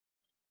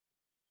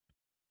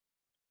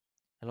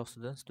Hello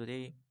students,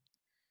 today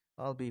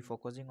I'll be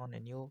focusing on a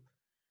new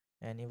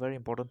and a very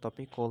important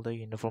topic called the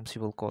Uniform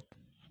Civil Code.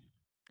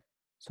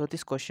 So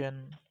this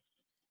question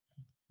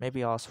may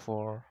be asked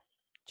for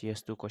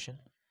GS-2 question,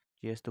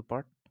 GS-2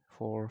 part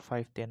for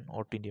 5, 10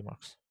 or 20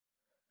 marks.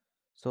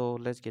 So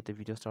let's get the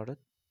video started.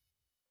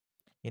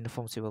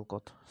 Uniform Civil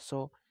Code.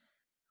 So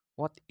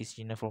what is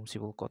Uniform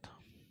Civil Code?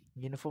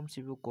 Uniform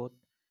Civil Code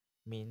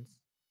means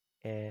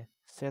a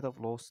set of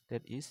laws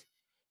that is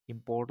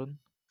important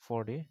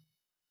for the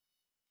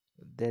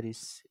that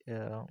is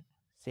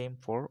same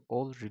for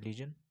all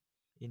religion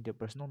in the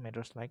personal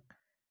matters like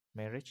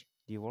marriage,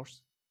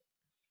 divorce,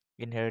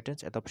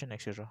 inheritance, adoption,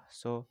 etc.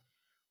 So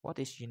what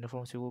is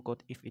uniform civil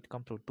code? If it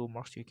comes to 2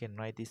 marks, you can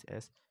write this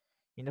as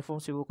uniform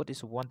civil code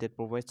is one that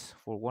provides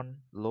for one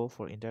law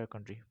for entire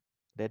country.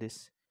 That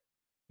is,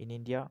 in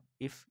India,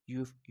 if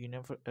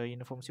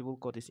uniform civil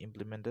code is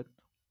implemented,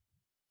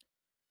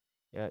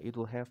 it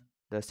will have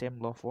the same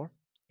law for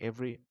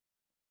every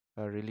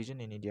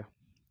religion in India,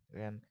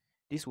 and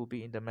this will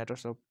be in the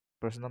matters of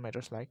personal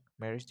matters like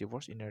marriage,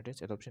 divorce,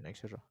 inheritance, adoption,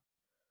 etc.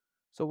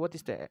 So what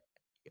is the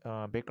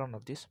background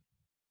of this?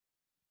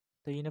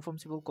 The Uniform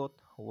Civil Code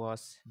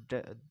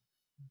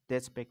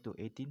dates back to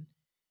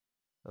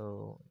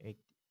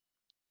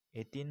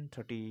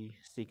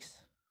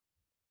 1836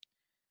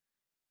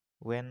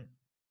 when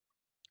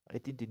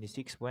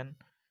 1826 when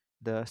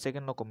the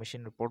second law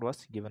commission report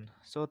was given.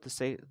 So the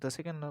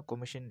second law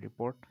commission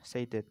report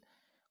said that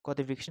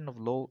codification of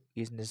law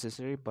is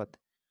necessary, but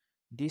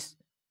this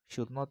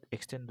should not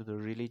extend to the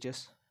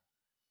religious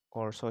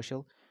or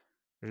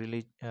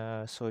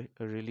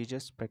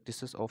religious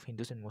practices of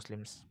Hindus and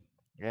Muslims.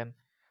 And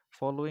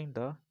following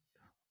the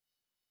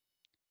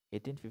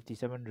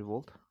 1857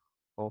 revolt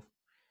of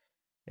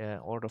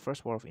or the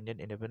first war of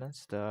Indian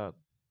independence, the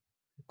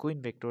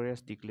Queen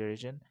Victoria's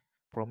declaration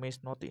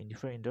promised not to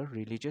interfere in the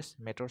religious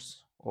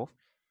matters of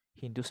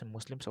Hindus and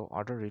Muslims or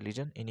other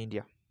religion in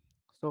India.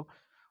 So,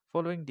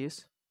 following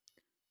this,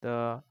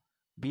 the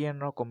B.N.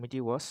 Rao Committee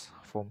was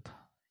formed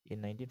in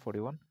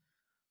 1941.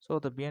 So,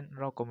 the B.N.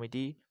 Rao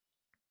Committee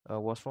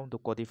was formed to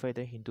codify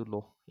the Hindu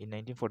law in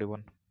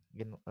 1941.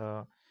 In,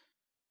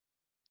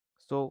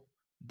 so,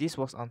 this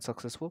was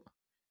unsuccessful,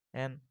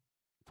 and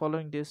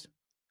following this,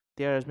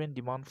 there has been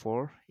demand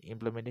for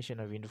implementation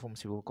of Uniform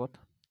Civil Code.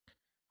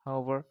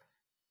 However,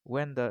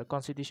 when the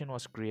constitution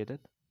was created,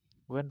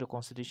 when the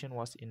constitution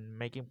was in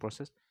making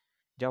process,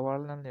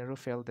 Jawaharlal Nehru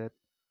felt that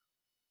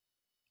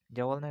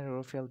Jawaharlal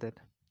Nehru felt that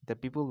the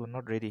people were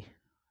not ready.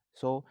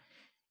 So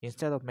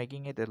instead of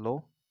making it a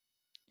law,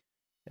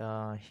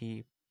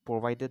 he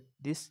provided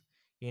this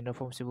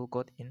Uniform Civil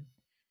Code in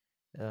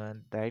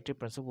directive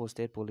principle of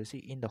state policy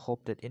in the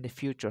hope that in the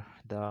future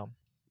the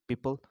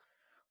people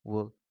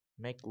will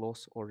make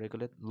laws or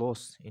regulate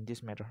laws in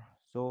this matter.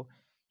 So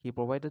he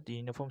provided the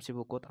Uniform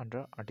Civil Code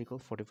under Article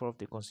 44 of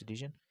the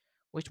Constitution,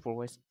 which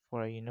provides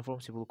for a uniform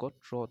civil code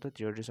throughout the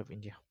territories of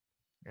India.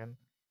 And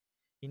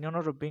in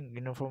honor of being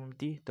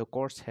uniformity, the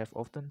courts have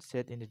often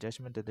said in the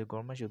judgment that the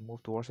government should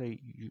move towards a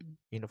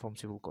uniform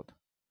civil code.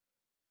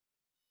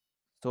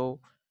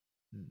 So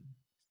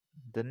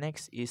the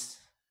next is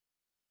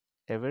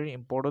a very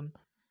important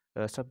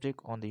subject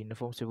on the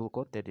uniform civil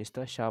code, that is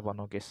the Shah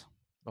Bano case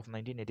of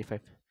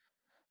 1985.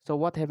 So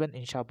what happened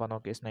in Shah Bano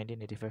case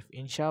 1985?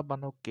 In Shah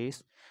Bano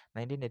case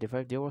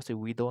 1985, there was a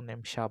widow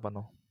named Shah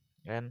Bano,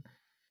 and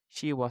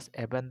she was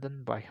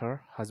abandoned by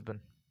her husband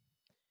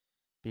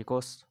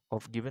because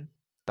of given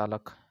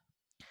talak.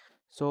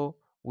 So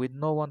with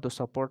no one to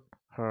support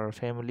her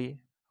family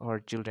or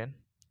children,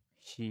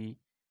 she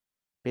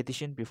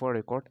petitioned before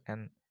a court,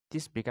 and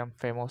this became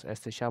famous as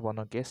the Shah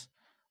Bano case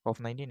of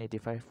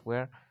 1985,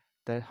 where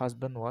the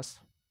husband was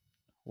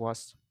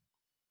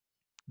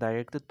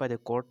directed by the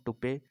court to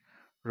pay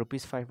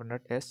rupees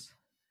 500 as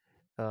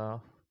uh,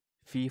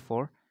 fee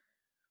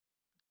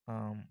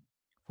um,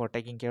 for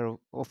taking care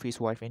of his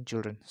wife and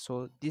children.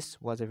 So this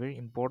was a very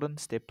important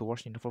step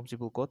towards uniform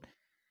civil code.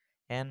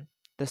 And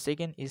the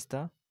second is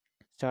the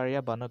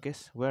Sharia Bano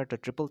case, where the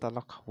triple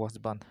talaq was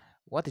banned.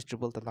 What is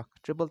triple talaq?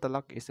 Triple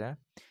talaq is a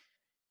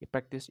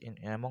practice in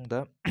among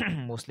the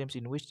Muslims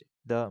in which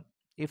the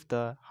if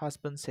the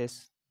husband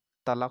says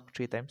talaq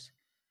 3 times,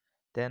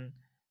 then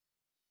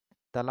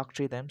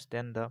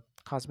then the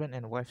husband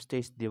and wife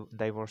stays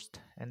divorced,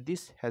 and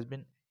this has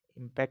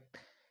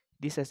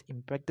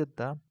impacted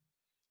uh,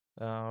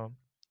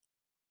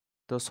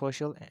 the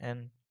social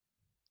and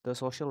the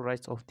social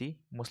rights of the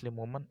Muslim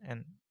woman,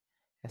 and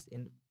has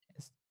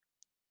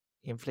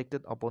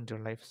inflicted upon their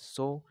lives.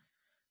 So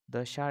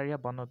the Sharia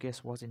Bano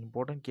case was an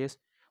important case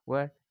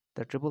where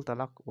the triple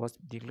talaq was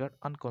declared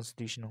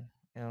unconstitutional.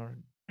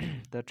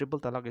 The triple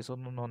talaq is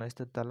also known as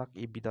the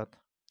talaq-e-bidat.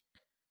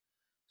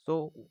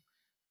 So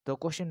the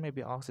question may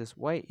be asked is,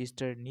 why is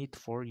there need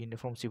for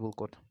uniform civil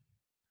code?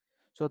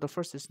 So the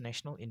first is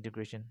national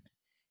integration.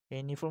 A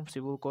uniform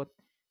civil code,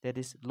 that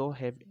is law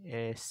have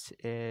a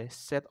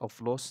set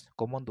of laws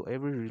common to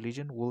every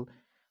religion, will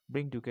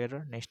bring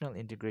together national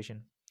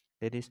integration.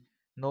 That is,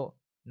 no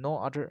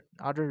other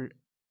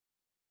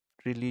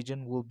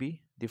religion will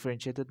be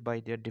differentiated by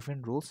their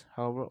different rules.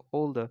 However,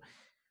 all the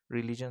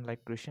religion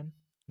like Christian,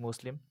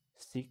 Muslim,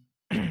 Sikh,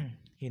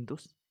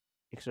 Hindus,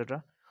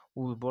 etc.,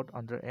 will be brought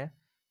under a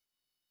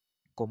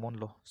common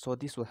law. So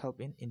this will help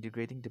in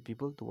integrating the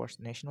people towards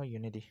national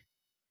unity.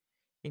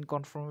 In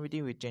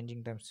conformity with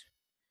changing times,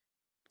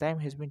 time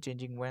has been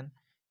changing when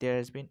there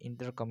has been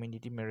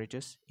inter-community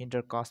marriages,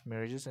 inter-caste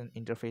marriages, and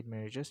interfaith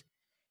marriages.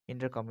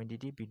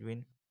 Inter-community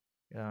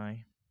uh,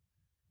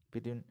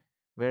 between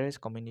various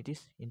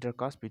communities,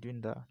 intercaste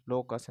between the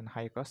low caste and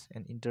high caste,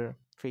 and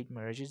interfaith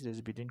marriages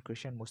is between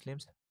Christian,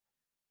 Muslims,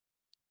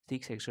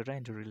 Sikhs, etc.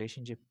 into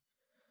relationship.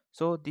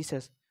 So this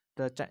has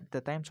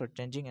the times are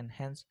changing, and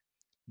hence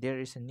there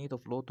is a need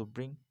of law to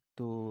bring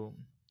to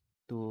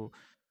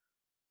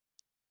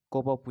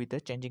cope up with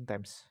the changing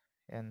times.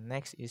 And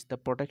next is the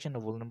protection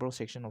of vulnerable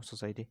section of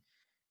society.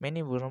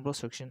 Many vulnerable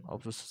section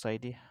of the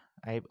society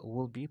I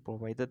will be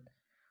provided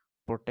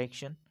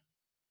protection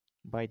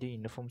by the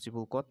Uniform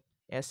Civil Code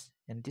as,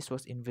 and this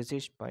was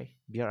envisaged by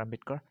B.R.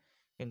 Ambedkar,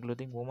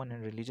 including women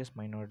and religious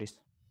minorities.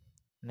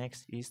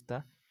 Next is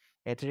the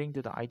adhering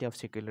to the idea of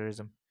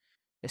secularism.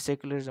 A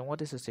secularism,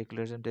 what is a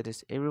secularism? That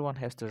is, everyone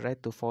has the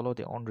right to follow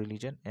their own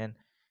religion, and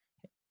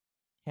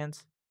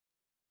hence,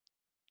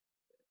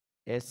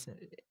 as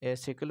a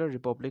secular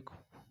republic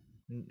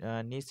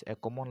needs a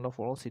common law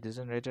for all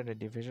citizens rather than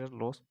divisional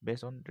laws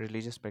based on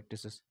religious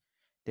practices.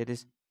 That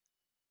is,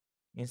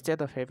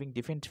 instead of having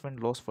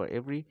different laws for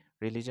every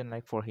religion,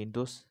 like for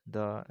Hindus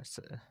the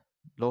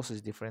laws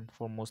is different,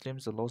 for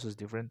Muslims the laws is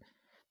different,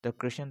 the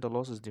Christian the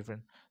laws is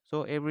different,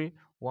 so every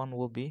one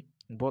will be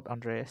brought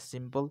under a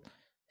single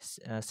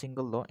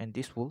law, and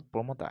this will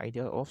promote the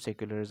idea of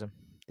secularism,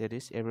 that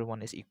is,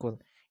 everyone is equal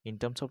in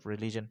terms of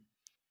religion.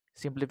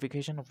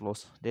 Simplification of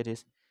laws, that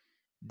is,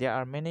 there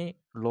are many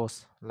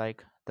laws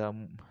like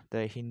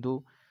the Hindu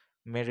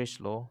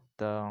marriage law,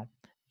 the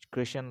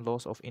Christian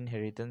laws of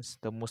inheritance,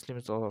 the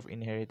Muslims law of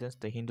inheritance,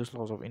 the Hindus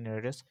laws of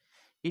inheritance,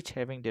 each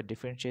having their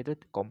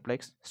differentiated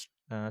complex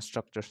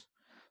structures.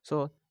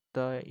 So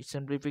the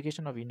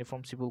simplification of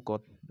Uniform Civil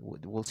Code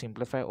will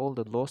simplify all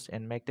the laws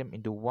and make them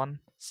into one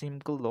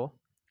single law,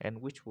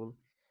 and which will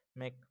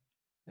make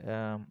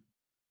um,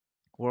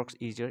 works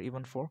easier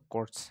even for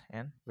courts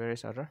and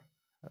various other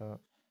uh,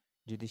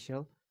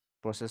 judicial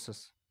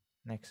processes.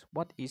 Next,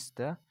 what is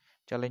the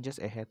challenges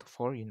ahead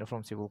for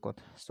Uniform Civil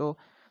Code? So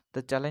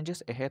the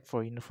challenges ahead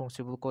for Uniform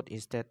Civil Code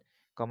is that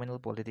communal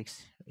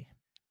politics,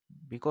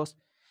 because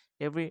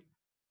every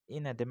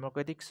in a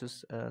democratic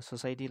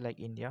society like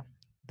India,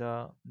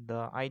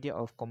 the idea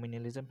of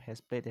communalism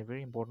has played a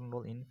very important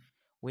role in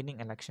winning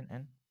election,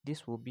 and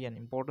this will be an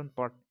important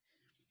part,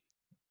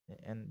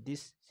 and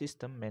this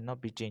system may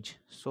not be changed.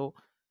 So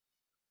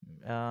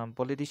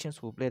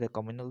politicians will play the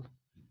communal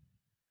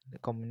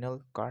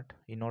card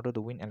in order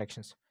to win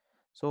elections.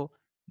 So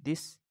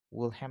this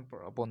will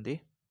hamper upon the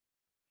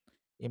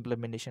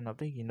implementation of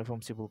the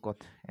Uniform Civil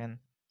Code, and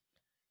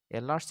a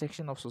large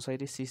section of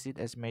society sees it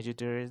as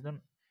majoritarianism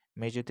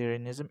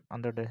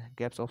under the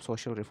gaps of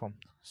social reform.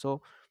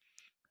 So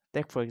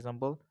take for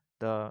example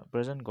the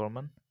present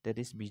government, that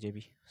is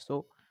BJP.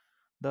 So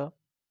the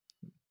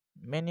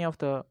many of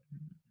the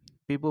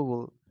people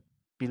will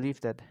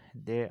believe that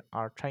they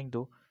are trying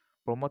to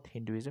promote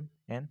Hinduism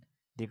and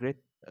degrade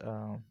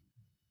uh,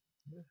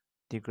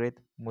 degrade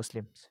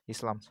Muslims,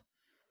 Islams.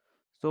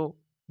 So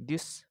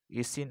this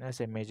is seen as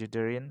a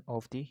majoritarian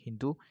of the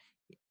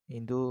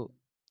Hindu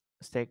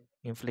sect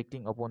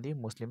inflicting upon the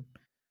Muslim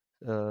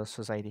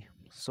society.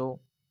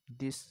 So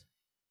this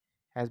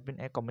has been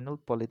a communal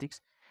politics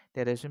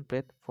that has been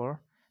played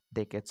for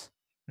decades.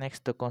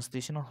 Next, the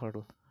constitutional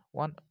hurdle.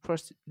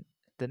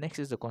 The next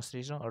is the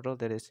constitutional hurdle,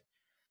 that is,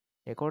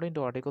 according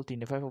to Article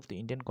 25 of the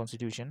Indian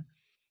Constitution,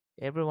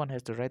 everyone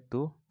has the right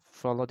to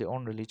follow their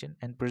own religion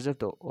and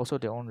preserve also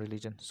their own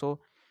religion. So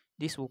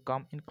this will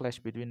come in clash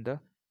between the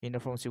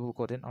Uniform Civil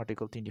Code and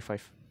Article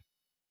 25.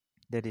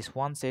 That is,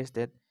 one says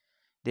that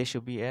there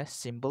should be a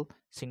single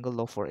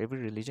law for every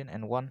religion,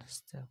 and one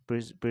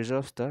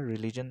preserves the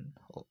religion,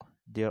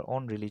 their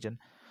own religion.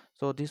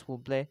 So this will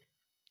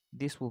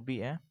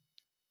be a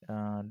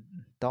uh,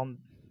 down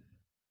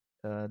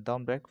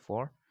down back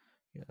for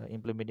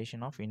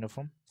implementation of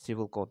Uniform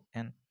Civil Code.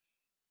 And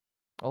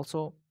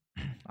also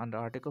under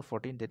Article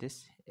 14, that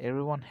is,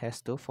 everyone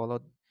has the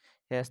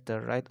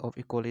right of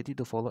equality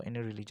to follow any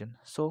religion.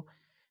 So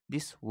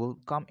this will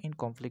come in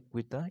conflict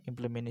with the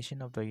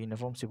implementation of the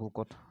Uniform Civil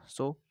Code.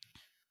 So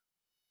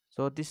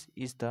this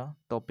is the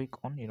topic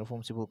on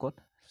Uniform Civil Code.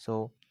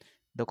 So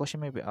the question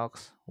may be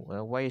asked,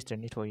 why is there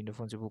need for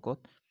Uniform Civil Code?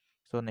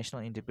 So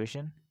national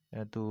integration,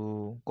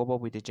 to cope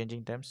up with the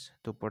changing times,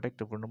 to protect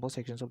the vulnerable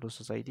sections of the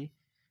society,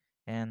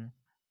 and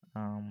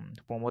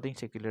promoting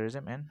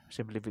secularism and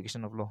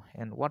simplification of law.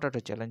 And what are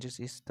the challenges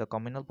is the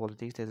communal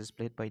politics that is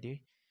played by the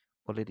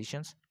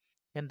politicians,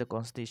 and the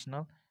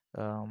constitutional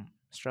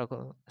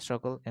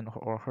struggle and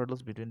or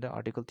hurdles between the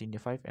Article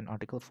 25 and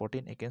Article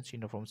 14 against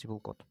Uniform Civil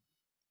Code.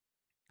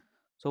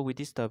 So with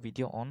this, the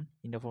video on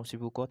Uniform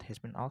Civil Code has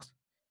been asked,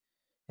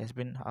 has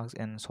been asked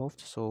and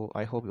solved. So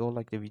I hope you all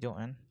like the video,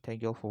 and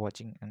thank you all for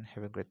watching and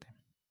have a great time.